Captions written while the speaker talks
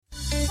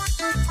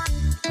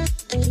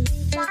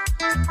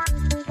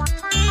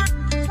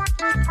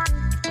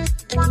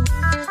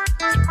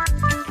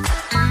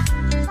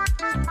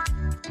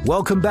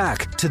Welcome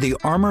back to the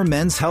Armor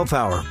Men's Health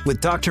Hour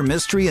with Dr.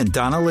 Mistry and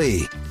Donna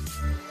Lee.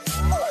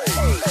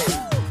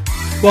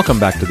 Welcome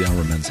back to the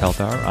Armor Men's Health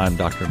Hour. I'm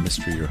Dr.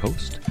 Mistry, your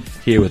host,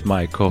 here with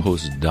my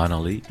co-host, Donna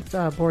Lee.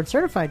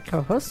 Board-certified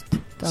co-host.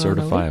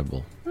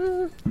 Certifiable.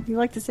 You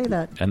like to say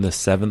that. And the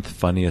 7th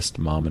funniest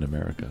mom in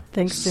America.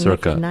 Thanks to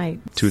circa Nick Knight.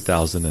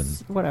 2000 and...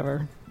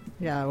 Whatever.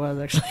 Yeah, it was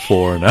actually.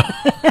 4 now.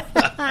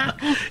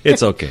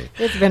 It's okay.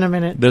 It's been a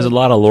minute. There's a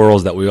lot of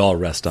laurels that we all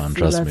rest on,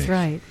 trust me. That's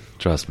right.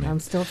 Trust me. I'm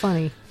still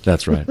funny.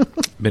 That's right.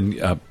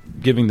 Been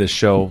giving this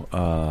show,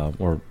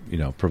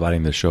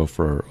 providing this show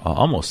for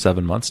almost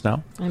 7 months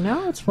now. I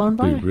know, it's flown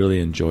by. We really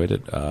enjoyed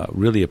it.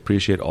 Really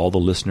appreciate all the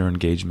listener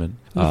engagement.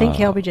 You think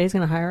KLBJ is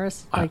going to hire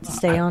us, to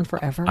stay on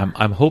forever?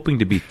 I'm hoping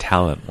to be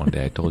talent one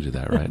day. I told you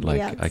that, right? Like,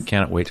 Yes. I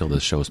can't wait till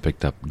this show is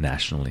picked up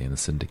nationally and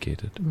is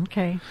syndicated.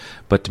 Okay.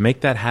 But to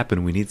make that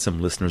happen, we need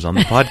some listeners on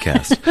the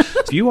podcast.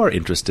 If you are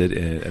interested,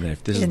 and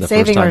if this is the first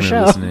saving time our you're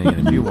show. listening,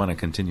 and if you want to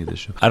continue this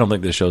show, I don't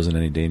think this show's in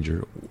any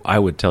danger. I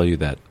would tell you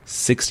that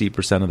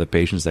 60% of the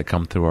patients that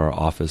come through our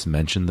office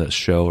mention the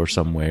show or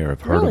some way or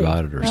have heard Really?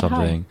 about it or That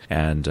something.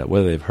 And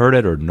whether they've heard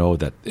it or know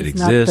that it It's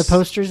not exists. the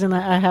posters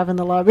I have in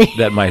the lobby.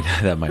 That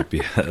might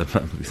be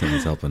something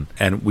that's helping.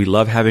 And we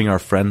love having our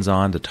friends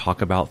on to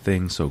talk about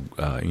things. So,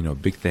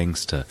 big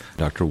thanks to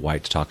Dr.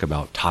 White to talk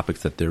about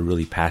topics that they're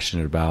really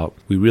passionate about.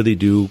 We really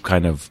do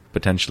kind of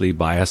potentially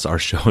bias our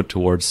show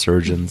towards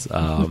surgeons.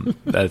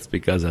 That's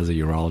because as a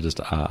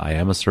urologist, I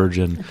am a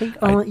surgeon. I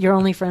think your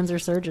only friends are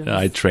surgeons.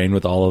 I train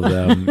with all of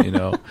them,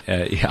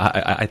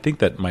 I think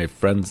that my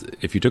friends,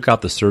 if you took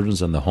out the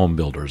surgeons and the home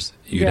builders,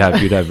 you'd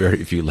have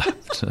very few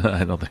left.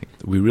 I don't think.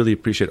 We really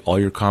appreciate all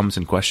your comments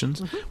and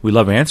questions. Mm-hmm. We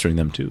love answering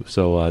them too.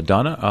 So,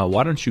 Donna,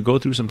 why don't you go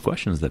through some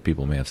questions that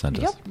people may have sent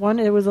us? Yep. One,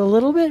 it was a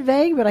little bit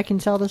vague, but I can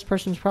tell this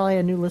person's probably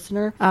a new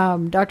listener.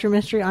 Dr.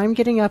 Mistry, I'm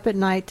getting up at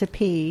night to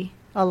pee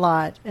a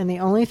lot, and the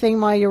only thing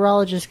my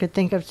urologist could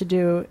think of to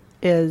do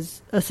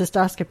is a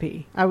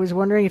cystoscopy. I was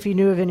wondering if you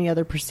knew of any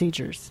other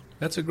procedures.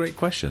 That's a great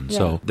question. Yeah.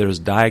 So there's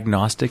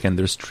diagnostic and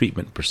there's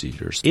treatment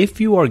procedures.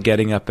 If you are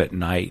getting up at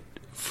night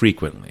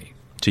frequently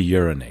to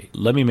urinate,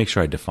 let me make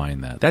sure I define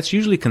that. That's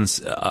usually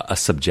a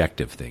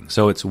subjective thing.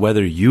 So it's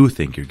whether you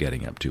think you're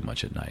getting up too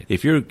much at night.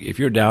 If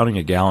you're downing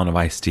a gallon of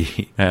iced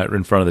tea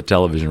in front of the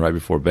television right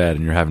before bed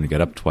and you're having to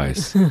get up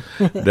twice,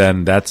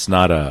 then that's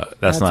not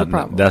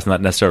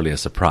necessarily a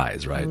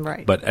surprise, right?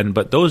 Right.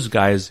 But those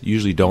guys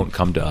usually don't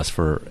come to us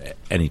for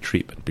any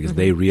treatment because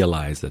they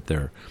realize that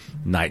their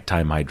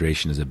nighttime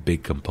hydration is a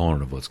big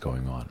component of what's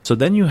going on. So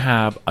then you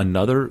have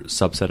another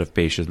subset of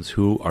patients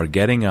who are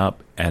getting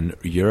up and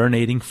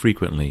urinating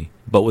frequently,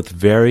 but with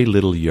very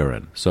little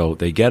urine. So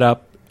they get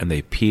up and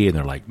they pee and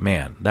they're like,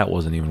 man, that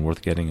wasn't even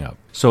worth getting up.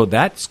 So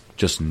that's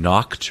just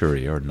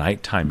nocturia or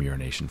nighttime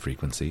urination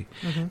frequency.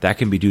 Mm-hmm. That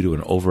can be due to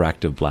an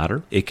overactive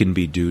bladder. It can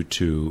be due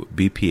to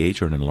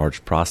BPH or an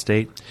enlarged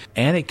prostate.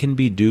 And it can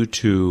be due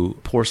to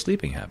poor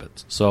sleeping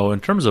habits. So in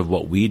terms of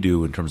what we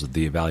do in terms of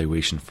the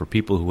evaluation for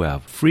people who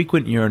have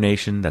frequent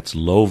urination that's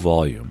low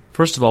volume,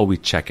 first of all, we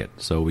check it.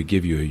 So we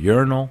give you a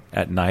urinal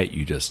at night.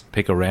 You just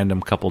pick a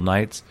random couple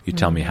nights. You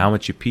tell me how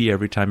much you pee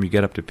every time you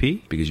get up to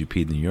pee because you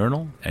peed in the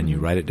urinal and you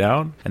write it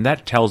down. And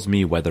that tells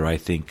me whether I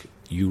think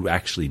you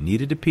actually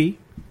needed to pee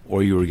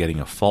or you were getting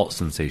a false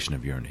sensation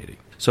of urinating.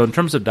 So in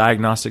terms of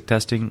diagnostic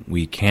testing,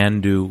 we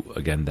can do,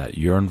 again, that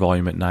urine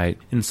volume at night.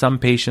 In some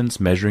patients,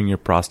 measuring your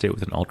prostate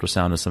with an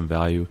ultrasound has some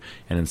value,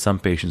 and in some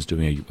patients,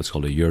 doing what's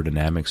called a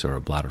urodynamics or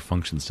a bladder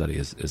function study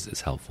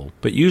is helpful.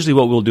 But usually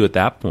what we'll do at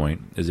that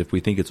point is if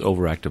we think it's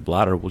overactive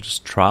bladder, we'll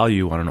just trial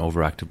you on an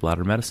overactive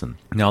bladder medicine.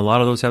 Now, a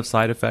lot of those have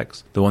side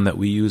effects. The one that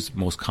we use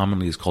most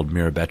commonly is called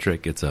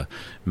mirabetriq. It's a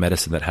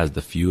medicine that has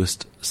the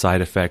fewest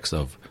side effects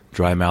of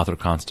dry mouth or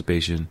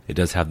constipation. It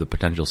does have the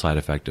potential side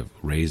effect of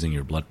raising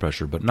your blood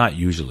pressure, but not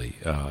usually,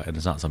 and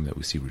it's not something that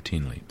we see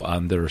routinely.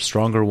 There are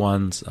stronger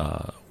ones.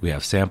 We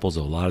have samples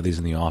of a lot of these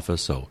in the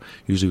office, so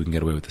usually we can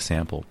get away with the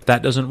sample. If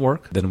that doesn't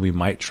work, then we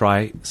might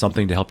try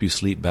something to help you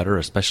sleep better,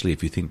 especially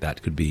if you think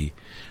that could be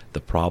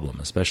the problem,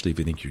 especially if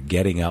you think you're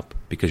getting up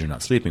because you're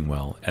not sleeping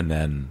well and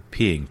then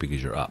peeing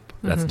because you're up.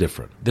 That's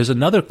different. There's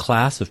another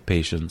class of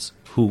patients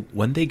who,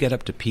 when they get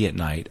up to pee at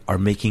night, are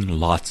making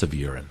lots of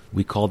urine.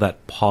 We call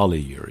that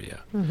polyuria.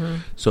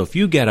 So if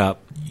you get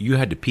up, you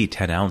had to pee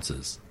 10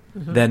 ounces,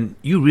 then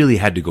you really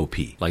had to go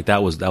pee. Like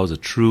that was a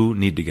true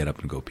need to get up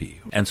and go pee.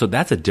 And so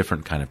that's a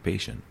different kind of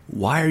patient.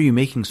 Why are you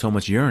making so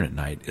much urine at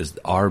night is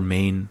our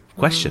main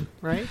question.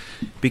 Right.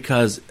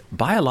 Because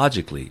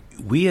biologically,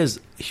 we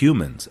as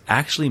humans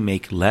actually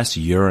make less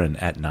urine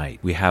at night.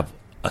 We have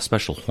a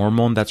special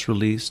hormone that's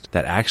released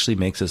that actually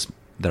makes us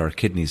that our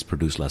kidneys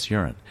produce less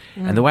urine.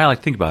 And the way I like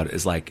to think about it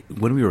is like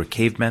when we were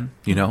cavemen,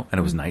 and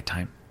it was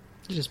nighttime.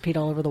 You just peed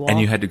all over the wall. And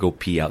you had to go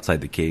pee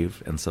outside the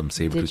cave and some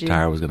saber-toothed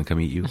tiger was going to come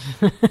eat you.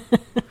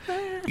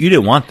 You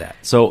didn't want that.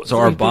 So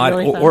our body,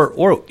 really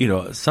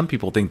or some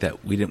people think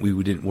that we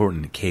weren't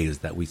in caves,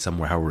 that we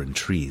somehow were in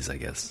trees, I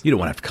guess. You don't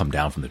want to have to come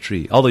down from the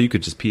tree, although you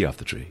could just pee off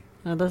the tree.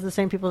 Are those the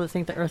same people that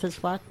think the earth is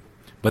flat?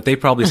 But they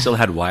probably still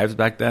had wives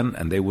back then,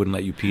 and they wouldn't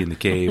let you pee in the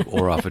cave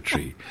or off a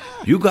tree.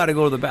 You got to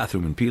go to the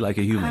bathroom and pee like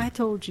a human. I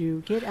told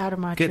you, get out of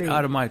my tree. Get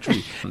out of my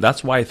tree.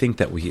 That's why I think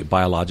that we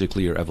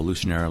biologically or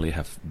evolutionarily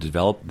have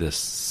developed this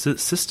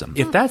system.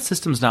 If that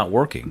system's not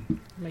working,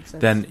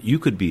 then you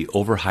could be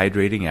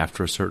overhydrating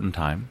after a certain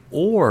time,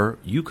 or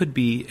you could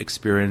be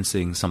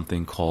experiencing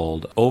something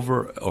called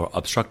over or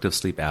obstructive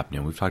sleep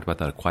apnea. We've talked about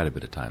that quite a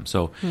bit of time.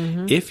 So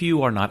if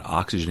you are not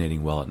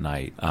oxygenating well at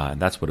night, and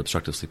that's what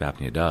obstructive sleep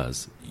apnea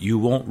does, you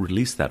won't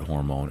release that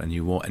hormone, and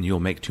you'll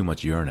make too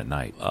much urine at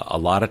night. A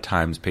lot of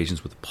times,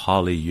 patients with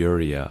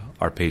polyuria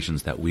are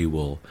patients that we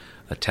will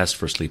test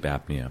for sleep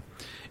apnea,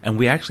 and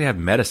we actually have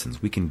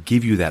medicines. We can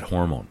give you that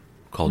hormone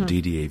called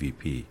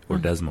DDAVP or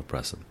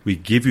desmopressin. We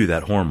give you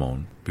that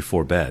hormone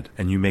before bed,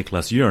 and you make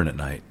less urine at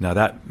night. Now,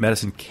 that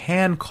medicine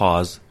can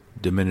cause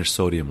diminished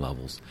sodium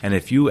levels. And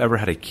if you ever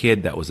had a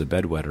kid that was a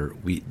bedwetter,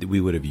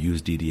 we would have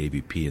used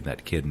DDAVP in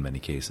that kid in many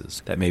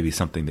cases. That may be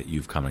something that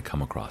you've come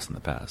across in the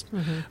past.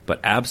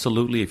 But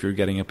absolutely, if you're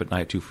getting up at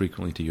night too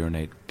frequently to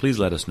urinate, please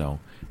let us know.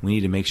 We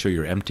need to make sure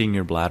you're emptying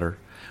your bladder.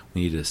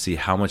 We need to see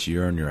how much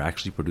urine you're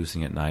actually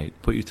producing at night,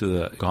 put you through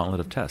the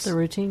gauntlet of tests. The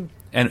routine.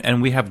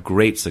 And we have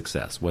great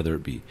success, whether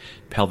it be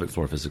pelvic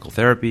floor physical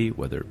therapy,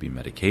 whether it be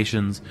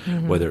medications,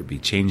 whether it be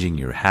changing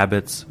your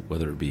habits,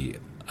 whether it be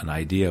an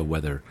idea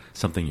whether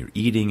something you're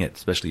eating,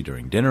 especially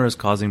during dinner, is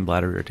causing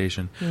bladder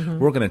irritation.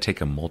 We're going to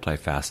take a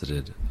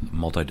multifaceted,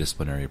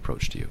 multidisciplinary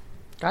approach to you.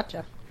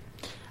 Gotcha.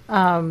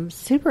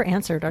 Super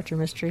answer, Dr.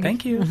 Mistry.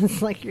 Thank you.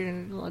 It's like you're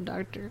a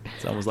doctor.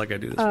 It's almost like I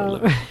do this for a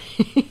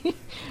living.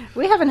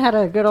 We haven't had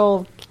a good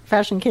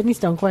old-fashioned kidney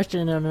stone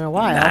question in a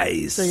while.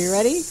 Nice. So you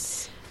ready?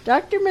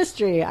 Dr.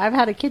 Mistry, I've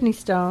had a kidney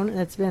stone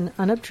that's been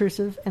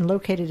unobtrusive and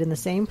located in the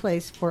same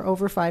place for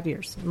over 5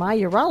 years. My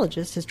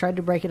urologist has tried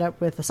to break it up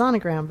with a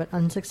sonogram, but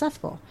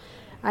unsuccessful.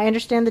 I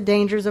understand the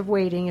dangers of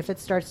waiting if it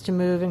starts to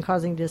move and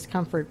causing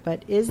discomfort,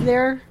 but is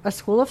there a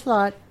school of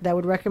thought that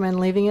would recommend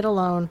leaving it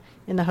alone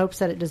in the hopes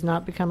that it does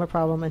not become a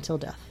problem until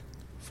death?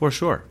 For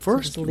sure.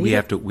 First, So we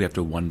have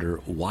to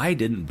wonder, why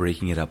didn't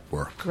breaking it up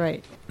work?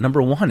 Right.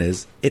 Number one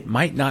is, it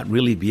might not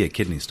really be a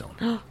kidney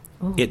stone.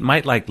 It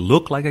might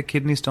look like a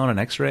kidney stone on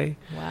X-ray.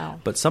 Wow.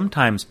 But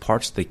sometimes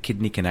parts of the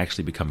kidney can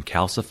actually become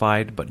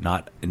calcified, but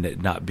not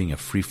being a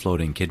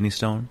free-floating kidney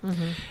stone.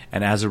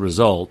 And as a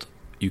result,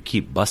 you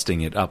keep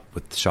busting it up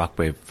with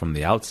shockwave from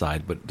the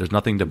outside, but there's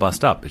nothing to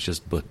bust up. It's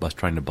just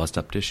trying to bust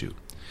up tissue.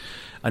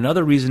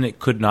 Another reason it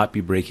could not be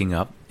breaking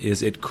up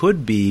is it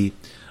could be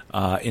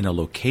in a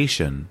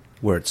location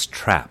where it's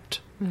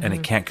trapped and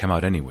it can't come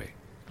out anyway.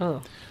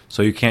 Oh.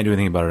 So you can't do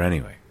anything about it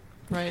anyway.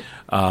 Right.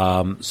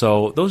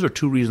 So those are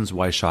two reasons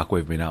why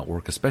shockwave may not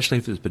work, especially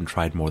if it's been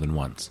tried more than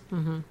once.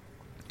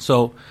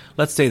 So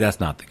let's say that's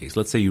not the case.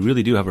 Let's say you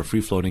really do have a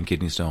free-floating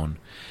kidney stone,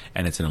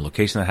 and it's in a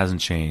location that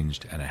hasn't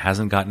changed, and it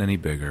hasn't gotten any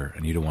bigger,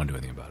 and you don't want to do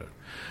anything about it.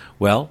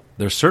 Well,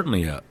 there's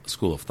certainly a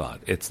school of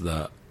thought. It's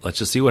the let's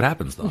just see what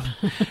happens thought.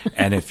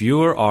 And if you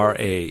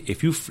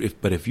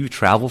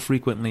travel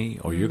frequently,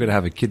 or you're going to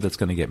have a kid that's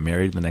going to get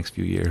married in the next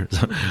few years,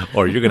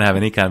 or you're going to have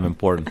any kind of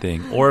important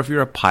thing, or if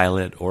you're a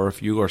pilot, or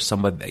if you are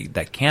somebody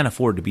that can't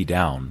afford to be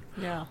down,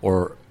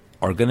 or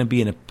are going to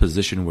be in a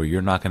position where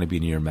you're not going to be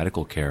near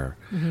medical care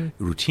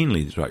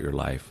routinely throughout your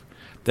life,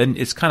 then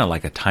it's kind of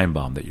like a time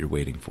bomb that you're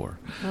waiting for.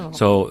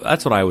 So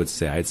that's what I would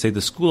say. I'd say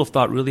the school of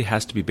thought really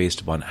has to be based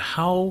upon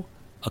how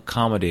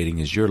accommodating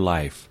is your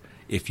life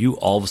if you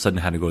all of a sudden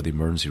had to go to the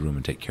emergency room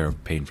and take care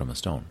of pain from a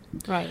stone.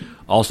 Right.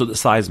 Also, the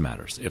size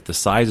matters. If the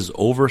size is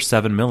over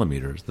 7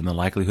 millimeters, then the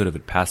likelihood of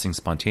it passing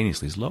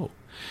spontaneously is low.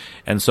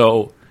 And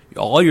so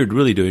all you're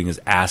really doing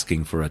is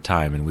asking for a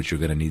time in which you're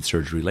going to need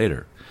surgery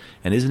later.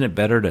 And isn't it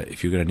better to,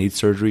 if you're going to need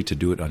surgery, to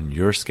do it on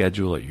your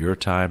schedule at your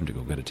time, to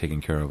go get it taken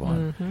care of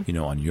on,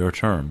 on your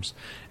terms,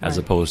 as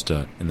opposed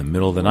to in the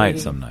middle of the night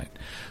some night.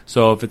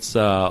 So if it's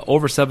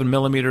over 7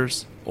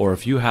 millimeters, or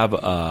if you have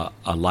a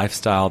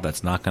lifestyle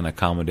that's not going to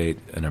accommodate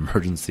an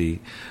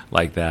emergency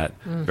like that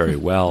very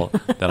well,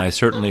 then I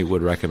certainly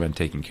would recommend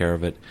taking care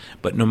of it.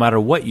 But no matter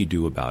what you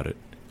do about it,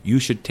 you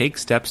should take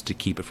steps to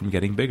keep it from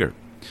getting bigger.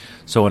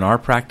 So in our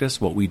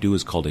practice, what we do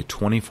is called a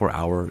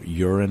 24-hour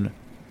urine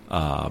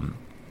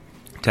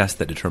test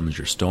that determines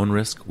your stone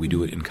risk. We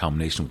do it in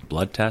combination with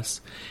blood tests,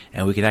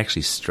 and we can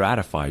actually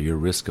stratify your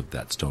risk of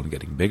that stone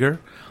getting bigger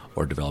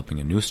or developing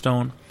a new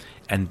stone.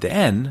 And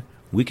then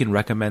we can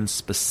recommend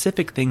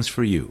specific things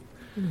for you.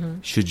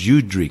 Should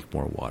you drink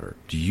more water?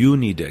 Do you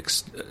need to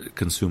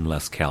consume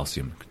less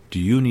calcium? Do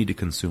you need to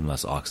consume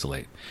less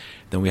oxalate?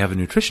 Then we have a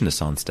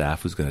nutritionist on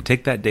staff who's going to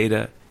take that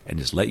data and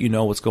just let you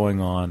know what's going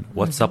on,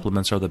 what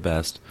supplements are the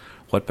best,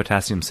 what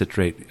potassium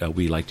citrate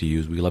we like to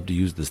use. We love to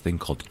use this thing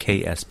called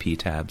KSP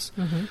tabs,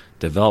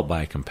 developed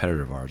by a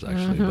competitor of ours,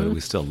 actually, but we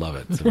still love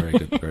it. It's a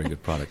very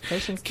good product.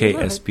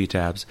 KSP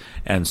tabs.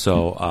 And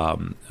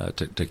so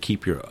to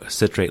keep your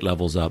citrate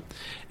levels up,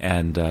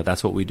 and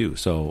that's what we do.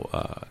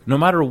 So no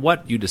matter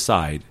what you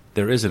decide,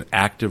 there is an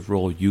active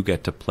role you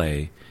get to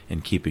play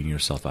in keeping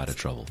yourself out of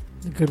trouble.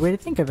 A good way to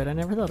think of it. I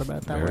never thought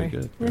about it that Very way.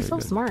 good, You're very so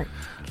good. smart.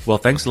 Well,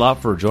 thanks a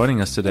lot for joining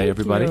us today,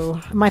 everybody.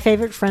 You. My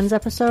favorite Friends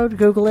episode.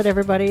 Google it,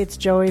 everybody. It's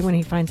Joey when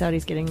he finds out he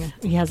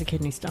has a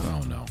kidney stone. Oh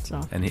no!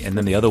 So. And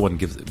then the other one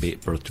gives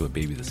birth to a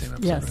baby the same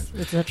episode. Yes,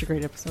 right? it's such a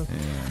great episode.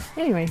 Yeah.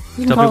 Anyway,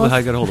 you can Tell call people us how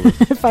you get a hold of us.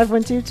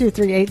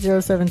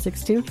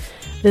 512-238-0762.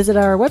 Visit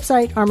our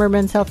website,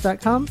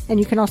 armormenshealth.com, and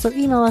you can also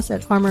email us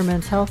at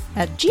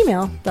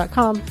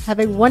armormenshealth@gmail.com. Have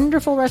a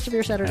wonderful rest of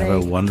your Saturday.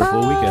 Have a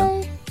wonderful Bye.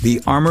 weekend. The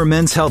Armor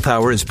Men's Health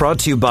Hour is brought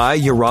to you by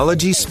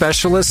Urology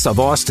Specialists of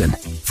Austin.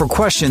 For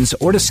questions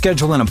or to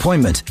schedule an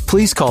appointment,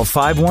 please call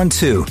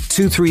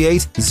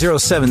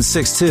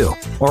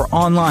 512-238-0762 or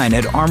online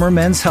at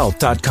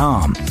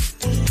armormenshealth.com.